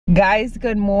Guys,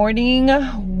 good morning.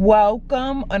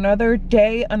 Welcome. Another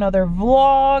day, another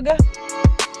vlog.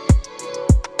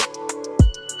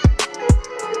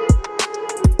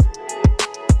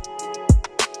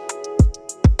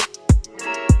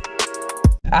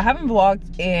 I haven't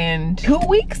vlogged in 2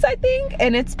 weeks, I think,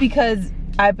 and it's because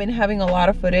I've been having a lot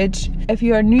of footage. If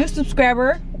you're a new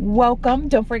subscriber, welcome.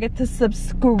 Don't forget to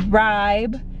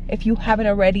subscribe if you haven't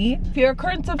already. If you're a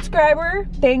current subscriber,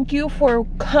 thank you for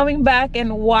coming back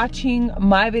and watching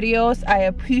my videos. I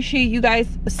appreciate you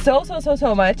guys so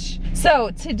much. So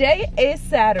today is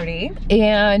Saturday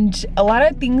and a lot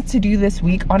of things to do this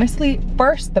week. Honestly,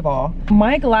 first of all,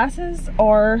 my glasses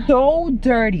are so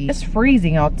dirty. It's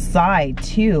freezing outside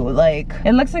too. Like,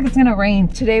 it looks like it's gonna rain.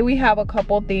 Today we have a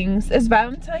couple things. It's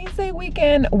Valentine's Day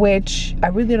weekend, which I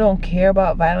really don't care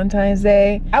about Valentine's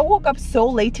Day. I woke up so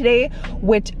late today,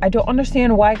 which I don't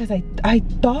understand why, because I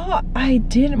thought I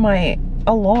did my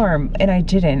alarm and I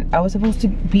didn't. I was supposed to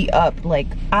be up like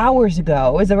hours ago.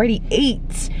 It was already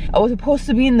 8. I was supposed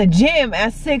to be in the gym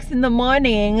at 6 in the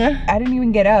morning. I didn't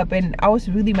even get up and I was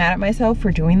really mad at myself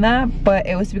for doing that, but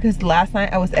it was because last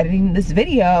night I was editing this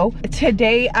video.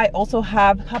 Today I also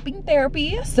have cupping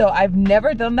therapy, so I've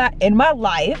never done that in my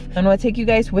life. I'm gonna take you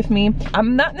guys with me.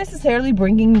 I'm not necessarily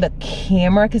bringing the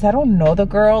camera because I don't know the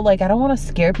girl. Like, I don't want to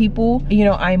scare people. You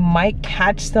know, I might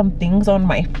catch some things on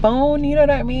my phone, you know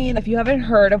what I mean? If you haven't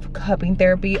heard of cupping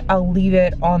therapy, I'll leave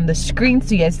it on the screen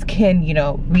so you guys can, you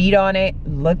know, read on it,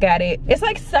 look at it. It's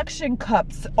like suction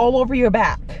cups all over your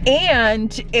back,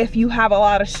 and if you have a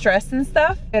lot of stress and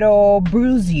stuff, it'll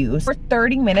bruise you. For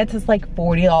 30 minutes it's like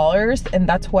 $40, and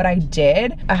that's what I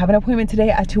did. I have an appointment today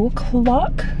at 2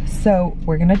 o'clock, so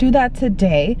we're gonna do that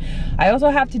today. I also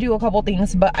have to do a couple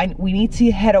things, but we need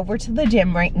to head over to the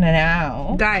gym right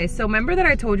now. Guys, so remember that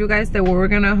I told you guys that we were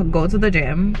gonna go to the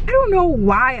gym? I don't know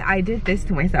why I did this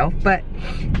to myself, but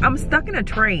I'm stuck in a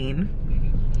train.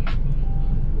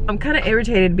 I'm kind of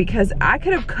irritated because I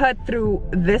could have cut through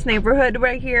this neighborhood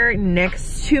right here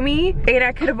next to me and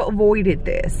I could have avoided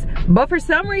this, but for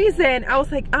some reason I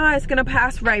was like, it's gonna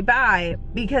pass right by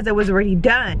because it was already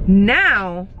done.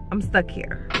 Now I'm stuck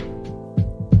here.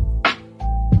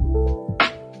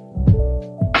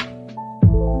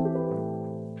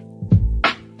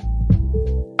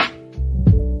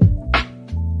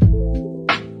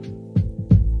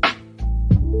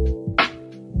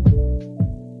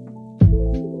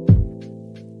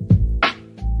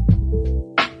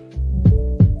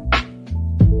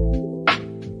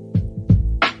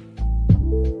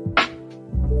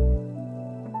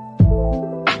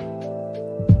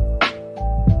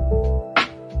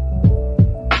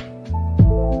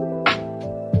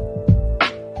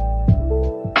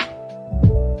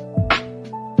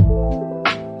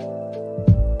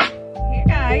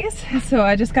 So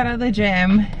I just got out of the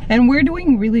gym and we're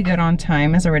doing really good on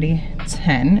time. It's already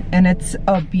 10 and it's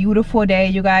a beautiful day,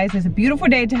 you guys. It's a beautiful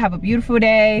day to have a beautiful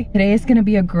day. Today is gonna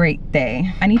be a great day.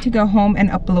 I need to go home and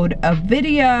upload a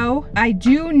video. I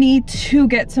do need to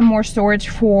get some more storage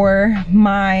for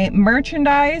my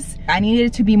merchandise. I need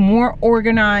it to be more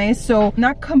organized, so I'm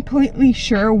not completely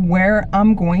sure where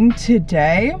I'm going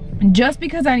today, just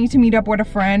because I need to meet up with a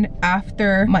friend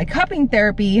after my cupping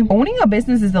therapy. Owning a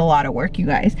business is a lot of work, you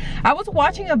guys. I was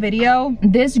watching a video,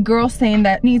 this girl saying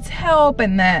that needs help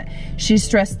and that she's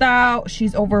stressed out,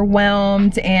 she's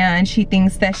overwhelmed, and she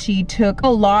thinks that she took a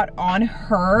lot on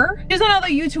her. She's another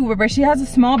YouTuber, but she has a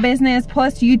small business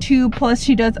plus YouTube, plus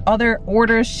she does other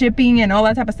orders, shipping, and all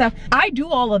that type of stuff. I do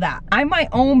all of that. I'm my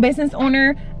own business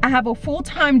owner. I have a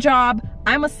full-time job.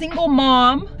 I'm a single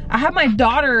mom. I have my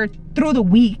daughter through the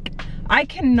week. I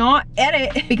cannot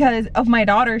edit because of my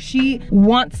daughter. She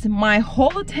wants my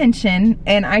whole attention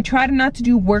and I try not to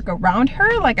do work around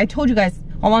her. Like I told you guys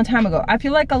a long time ago, I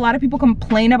feel like a lot of people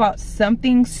complain about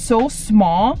something so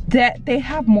small that they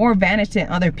have more advantage than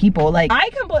other people. Like, I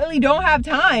completely don't have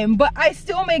time, but I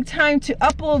still make time to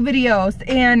upload videos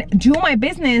and do my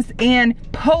business and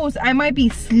post. I might be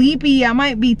sleepy, I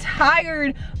might be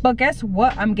tired, but guess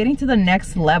what? I'm getting to the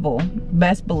next level,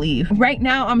 best believe. Right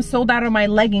now, I'm sold out of my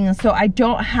leggings, so I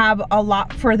don't have a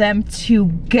lot for them to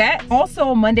get.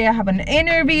 Also, Monday, I have an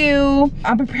interview.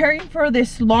 I'm preparing for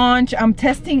this launch. I'm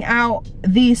testing out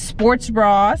these sports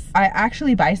bras. I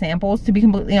actually buy samples, to be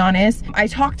completely honest. I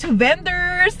talked to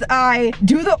vendors pictures, I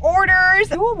do the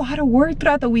orders. I do a lot of work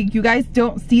throughout the week. You guys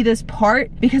don't see this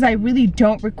part because I really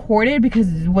don't record it, because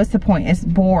what's the point? It's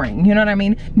boring, you know what I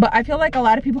mean? But I feel like a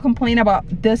lot of people complain about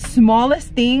the smallest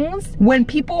things when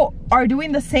people are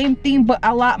doing the same thing but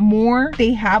a lot more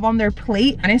they have on their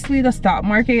plate. Honestly, the stock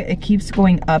market, it keeps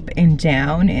going up and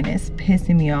down and it's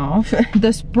pissing me off.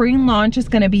 The spring launch is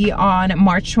gonna be on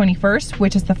March 21st,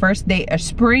 which is the first day of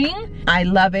spring. I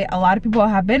love it. A lot of people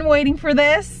have been waiting for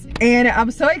this and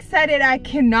I'm so excited. I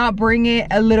cannot bring it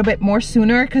a little bit more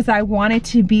sooner because I want it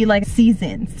to be like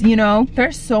seasons, you know?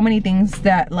 There's so many things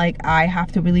that like I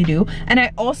have to really do. And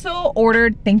I also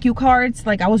ordered thank you cards.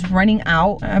 Like I was running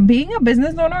out. Being a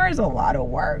business owner is a lot of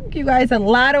work, you guys, a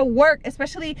lot of work,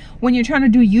 especially when you're trying to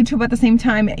do YouTube at the same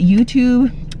time.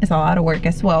 YouTube is a lot of work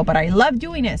as well, but I love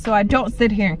doing it. So I don't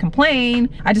sit here and complain.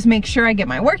 I just make sure I get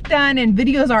my work done and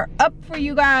videos are up for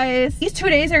you guys. These 2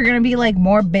 days are gonna be like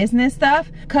more business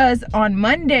stuff because on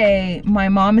Monday, my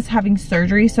mom is having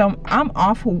surgery. So I'm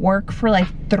off work for like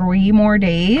 3 more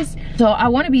days. So I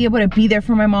wanna be able to be there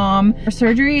for my mom. Her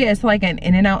surgery is like an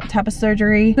in and out type of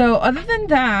surgery. So other than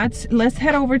that, let's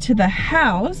head over to the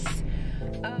house.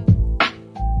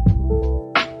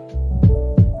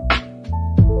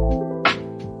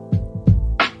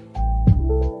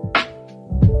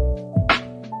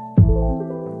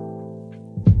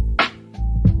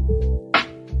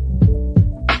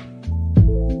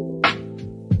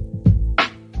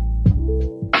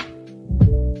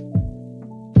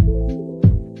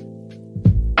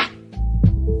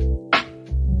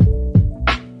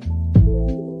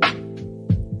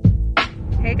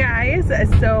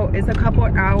 So it's a couple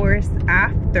hours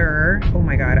after. Oh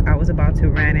my god, I was about to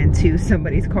run into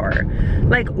somebody's car.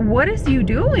 Like, what is you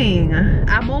doing?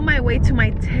 I'm on my way to my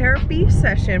therapy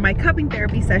session, my cupping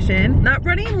therapy session. Not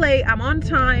running late, I'm on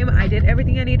time. I did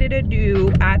everything I needed to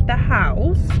do at the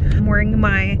house. I'm wearing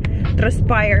my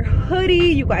Transpire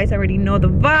hoodie. You guys already know the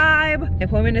vibe. My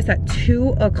appointment is at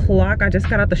 2 o'clock. I just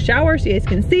got out the shower so you guys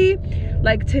can see.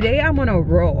 Like today I'm on a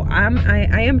roll.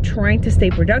 I am trying to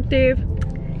stay productive.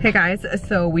 Hey guys,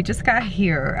 so we just got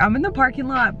here. I'm in the parking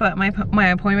lot, but my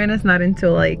appointment is not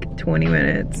until like 20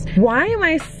 minutes. Why am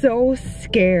I so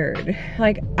scared?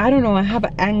 Like, I don't know, I have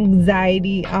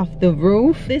anxiety off the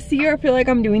roof. This year, I feel like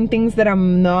I'm doing things that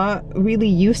I'm not really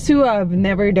used to. I've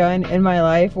never done in my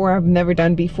life or I've never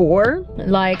done before.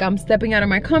 Like, I'm stepping out of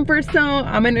my comfort zone.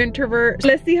 I'm an introvert.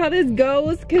 Let's see how this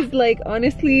goes, cause like,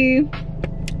 honestly,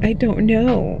 I don't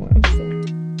know.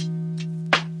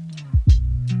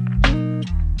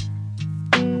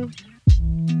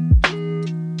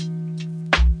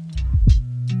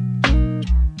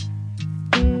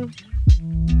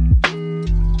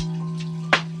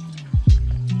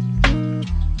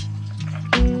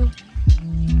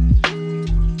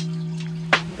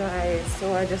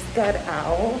 So I just got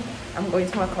out. I'm going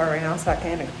to my car right now so I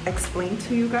can explain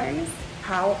to you guys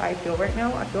how I feel right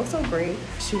now. I feel so great.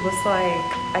 She was like,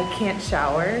 I can't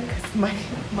shower because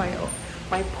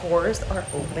my pores are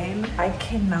open. I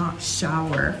cannot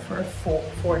shower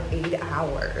for 8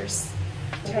 hours,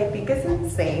 which I think is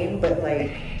insane, but like.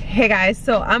 Hey guys,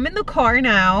 so I'm in the car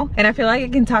now and I feel like I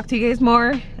can talk to you guys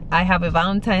more. I have a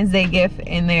Valentine's Day gift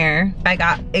in there. I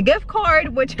got a gift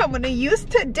card, which I'm gonna use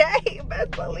today,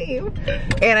 best believe.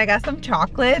 And I got some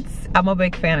chocolates. I'm a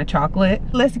big fan of chocolate.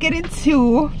 Let's get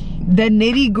into the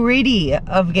nitty gritty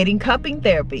of getting cupping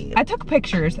therapy. I took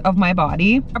pictures of my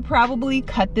body. I'll probably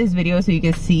cut this video so you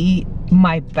can see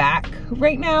my back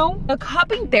right now. The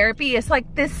cupping therapy is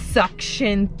like this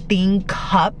suction thing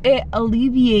cup. It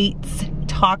alleviates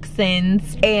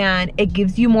toxins and it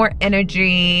gives you more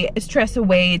energy, stress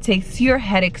away, it takes your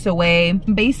headaches away.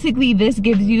 Basically, this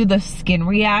gives you the skin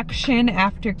reaction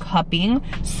after cupping.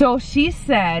 So she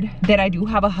said that I do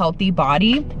have a healthy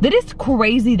body. That is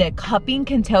crazy that cupping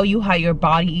can tell you how your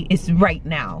body is right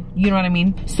now. You know what I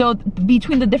mean? So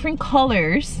between the different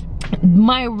colors,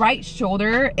 my right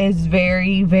shoulder is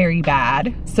very, very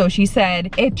bad. So she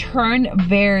said it turned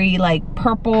very like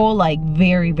purple, like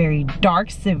very, very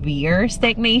dark, severe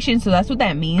stagnation. So that's what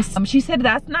that means. She said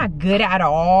that's not good at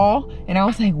all. And I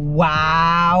was like,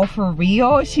 wow, for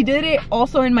real? She did it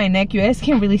also in my neck. You guys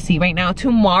can't really see right now.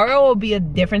 Tomorrow will be a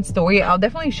different story. I'll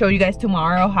definitely show you guys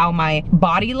tomorrow how my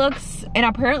body looks. And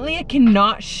apparently I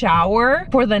cannot shower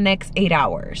for the next 8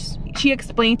 hours. She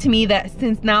explained to me that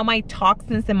since now my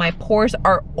toxins and my pores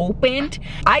are opened,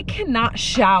 I cannot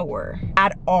shower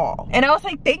at all. And I was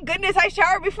like, thank goodness I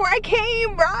showered before I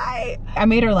came, right? I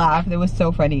made her laugh. It was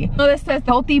so funny. So this says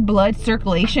healthy blood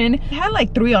circulation. I had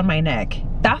like 3 on my neck.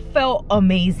 That felt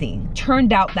amazing.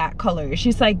 Turned out that color.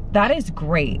 She's like, that is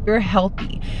great. You're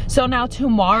healthy. So now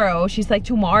tomorrow, she's like,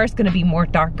 tomorrow's gonna be more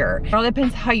darker. It all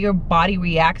depends how your body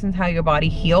reacts and how your body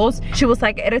heals. She was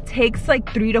like, it takes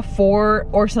like 3 to 4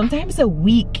 or sometimes a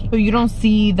week so you don't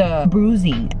see the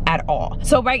bruising at all.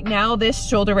 So right now, this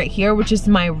shoulder right here, which is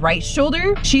my right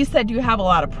shoulder, she said you have a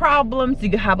lot of problems.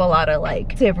 You have a lot of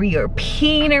like severe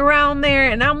pain around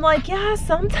there. And I'm like, yeah,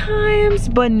 sometimes,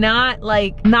 but not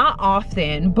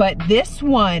often. But this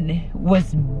one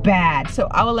was bad. So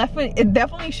I will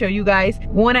definitely show you guys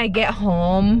when I get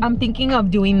home. I'm thinking of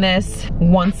doing this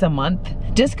once a month,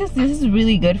 just because this is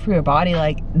really good for your body.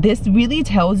 Like, this really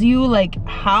tells you like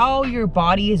how your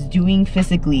body is doing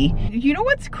physically. You know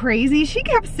what's crazy? She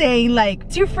kept saying like,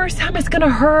 it's your first time, it's gonna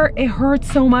hurt. It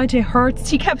hurts so much, it hurts.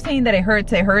 She kept saying that it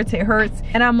hurts, it hurts, it hurts.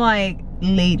 And I'm like,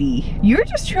 lady, you're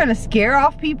just trying to scare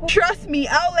off people. Trust me,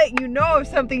 I'll let you know if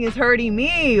something is hurting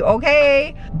me,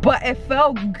 okay? But it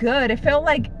felt good. It felt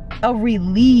like a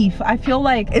relief. I feel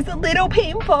like it's a little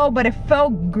painful, but it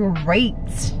felt great.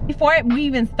 Before we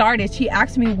even started, she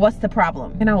asked me, what's the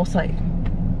problem? And I was like,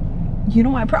 you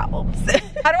know my problems.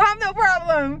 I don't have no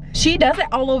problem. She does it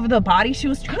all over the body. She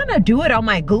was trying to do it on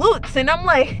my glutes, and I'm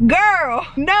like, girl,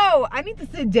 no, I need to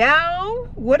sit down.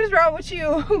 What is wrong with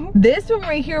you? This one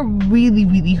right here really,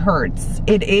 really hurts.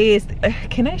 It is.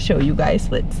 Can I show you guys?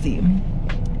 Let's see.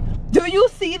 Do you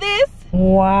see this?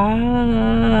 Wow.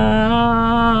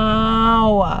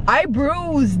 I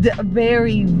bruised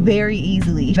very, very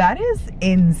easily. That is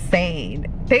insane.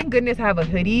 Thank goodness I have a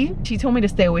hoodie. She told me to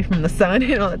stay away from the sun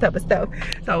and all that type of stuff.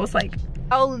 So I was like,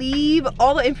 I'll leave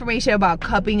all the information about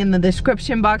cupping in the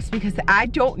description box because I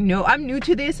don't know. I'm new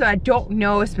to this, so I don't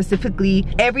know specifically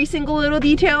every single little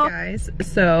detail. Guys,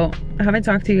 so I haven't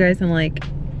talked to you guys in like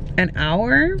an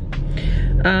hour.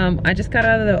 I just got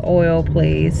out of the oil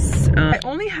place. I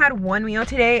only had one meal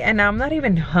today and I'm not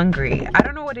even hungry. I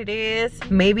don't know what it is.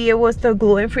 Maybe it was the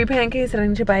gluten-free pancakes that I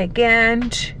need to buy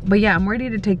again. But yeah, I'm ready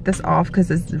to take this off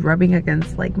because it's rubbing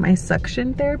against like my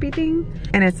suction therapy thing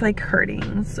and it's like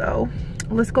hurting. So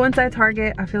let's go inside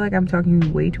Target. I feel like I'm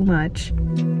talking way too much.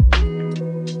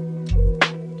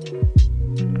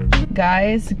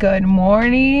 Guys, good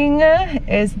morning.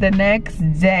 It's the next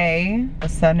day. The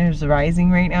sun is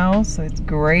rising right now, so it's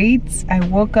great. I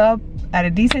woke up at a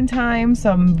decent time,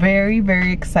 so I'm very,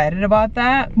 very excited about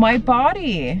that. My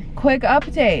body, quick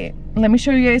update. Let me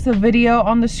show you guys a video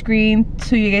on the screen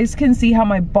so you guys can see how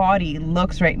my body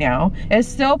looks right now. It's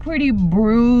still pretty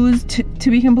bruised, to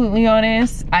be completely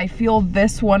honest. I feel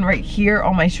this one right here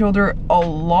on my shoulder a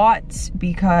lot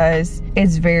because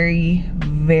it's very,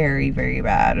 very, very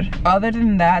bad. Other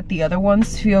than that, the other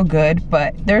ones feel good,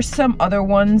 but there's some other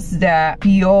ones that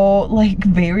feel like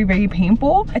very, very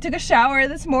painful. I took a shower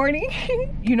this morning.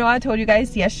 You know, I told you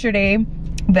guys yesterday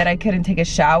that I couldn't take a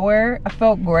shower. I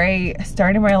felt great,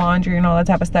 starting my laundry and all that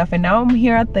type of stuff, and now I'm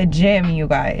here at the gym, you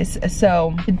guys.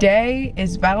 So today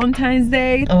is Valentine's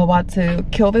Day. I'm about to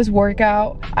kill this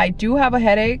workout. I do have a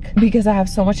headache because I have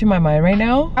so much in my mind right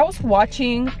now. I was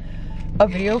watching a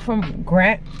video from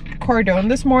Grant Cardone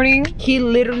this morning. He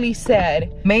literally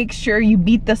said, make sure you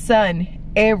beat the sun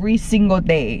every single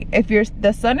day. If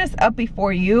the sun is up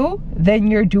before you, then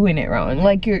you're doing it wrong.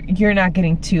 Like you're not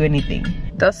getting to anything.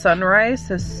 The sunrise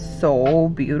is so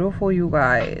beautiful, you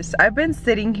guys. I've been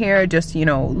sitting here just, you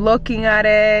know, looking at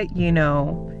it, you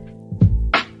know.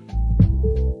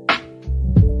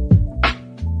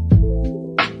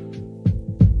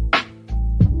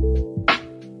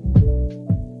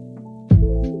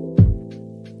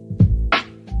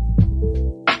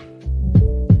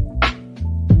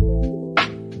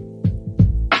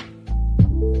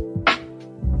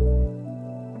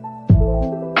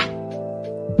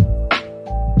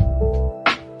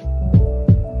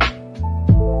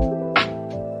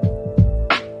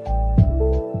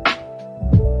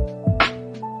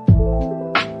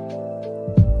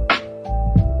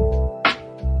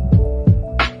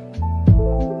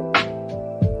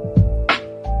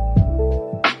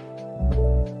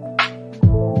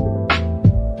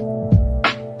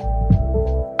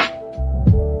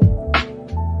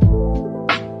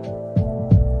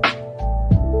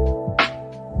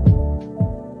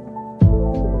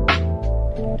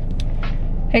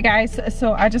 Hey guys,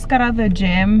 so I just got out of the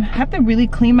gym. I have to really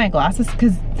clean my glasses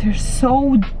because they're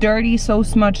so dirty, so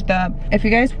smudged up. If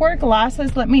you guys wear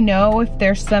glasses, let me know if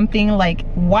there's something like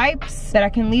wipes that I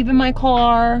can leave in my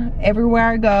car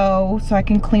everywhere I go so I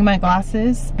can clean my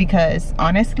glasses, because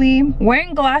honestly,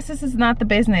 wearing glasses is not the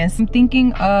business. I'm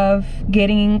thinking of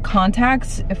getting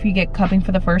contacts if you get cupping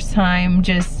for the first time.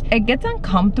 Just, it gets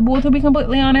uncomfortable, to be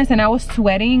completely honest, and I was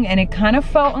sweating and it kind of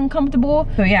felt uncomfortable.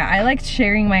 So yeah, I like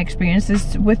sharing my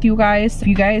experiences with you guys. If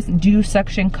you guys do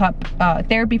suction cup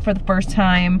therapy for the first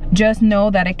time, just know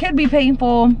that it could be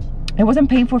painful. It wasn't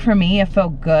painful for me, it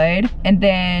felt good. And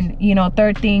then, you know,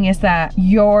 third thing is that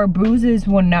your bruises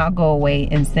will not go away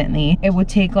instantly. It would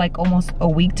take like almost a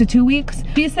week to 2 weeks.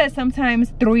 She said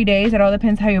sometimes 3 days. It all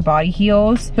depends how your body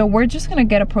heals. So we're just gonna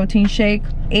get a protein shake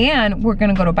and we're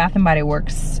gonna go to Bath and Body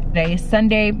Works. Today is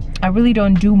Sunday. I really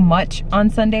don't do much on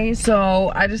Sundays.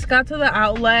 So I just got to the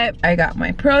outlet. I got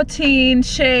my protein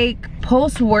shake.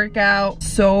 Post-workout,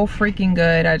 so freaking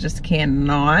good. I just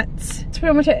cannot. That's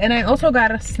pretty much it. And I also got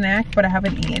a snack, but I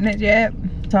haven't eaten it yet.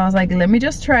 So I was like, let me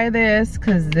just try this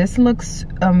because this looks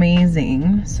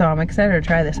amazing. So I'm excited to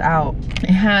try this out. It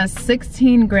has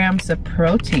 16 grams of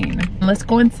protein. Let's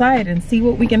go inside and see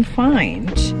what we can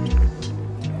find.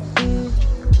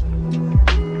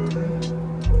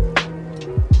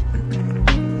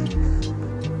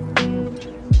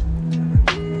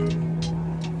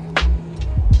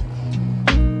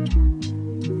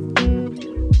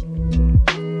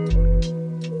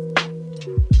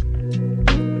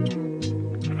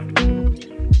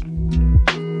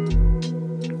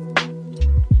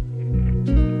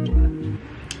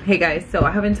 Hey guys, so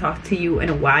I haven't talked to you in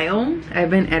a while. I've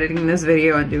been editing this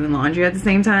video and doing laundry at the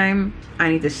same time. I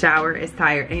need to shower, it's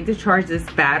tired. I need to charge this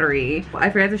battery. I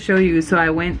forgot to show you, so I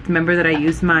went, remember that I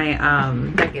used my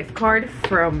that gift card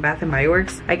from Bath and Body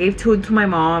Works. I gave 2 to my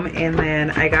mom, and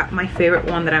then I got my favorite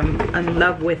one that I'm in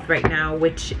love with right now,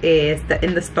 which is the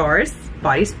In the Stars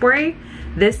body spray.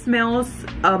 This smells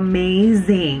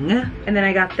amazing. And then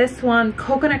I got this one,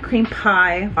 coconut cream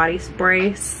pie body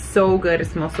spray. So good, it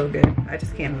smells so good. I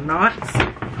just cannot.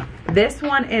 This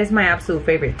one is my absolute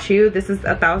favorite too. This is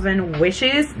 1,000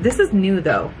 Wishes. This is new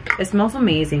though. It smells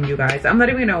amazing, you guys. I'm not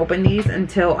even gonna open these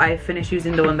until I finish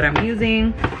using the one that I'm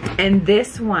using. And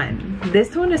this one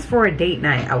is for a date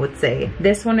night, I would say.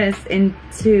 This one is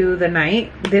into the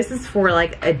night. This is for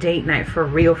like a date night, for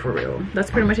real, for real.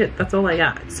 That's pretty much it. That's all I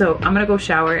got. So I'm gonna go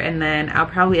shower and then I'll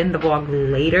probably end the vlog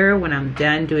later when I'm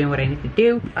done doing what I need to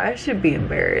do. I should be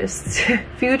embarrassed.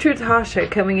 Future Tasha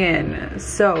coming in.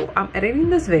 So I'm editing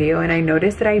this video and I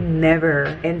noticed that I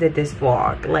never ended this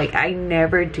vlog. Like, I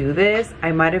never do this.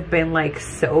 I might have been like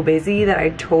so busy that I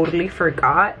totally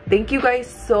forgot. Thank you guys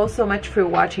so much for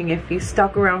watching. If you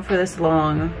stuck around for this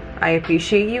long, I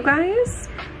appreciate you guys,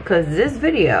 because this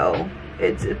video,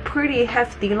 it's pretty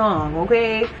hefty long,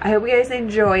 okay? I hope you guys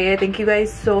enjoy it. Thank you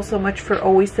guys so much for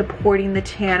always supporting the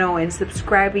channel and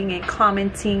subscribing and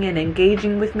commenting and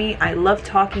engaging with me. I love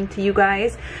talking to you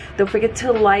guys. Don't forget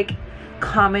to like,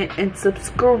 comment, and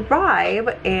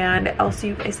subscribe, and I'll see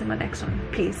you guys in my next one.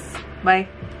 Peace. Bye.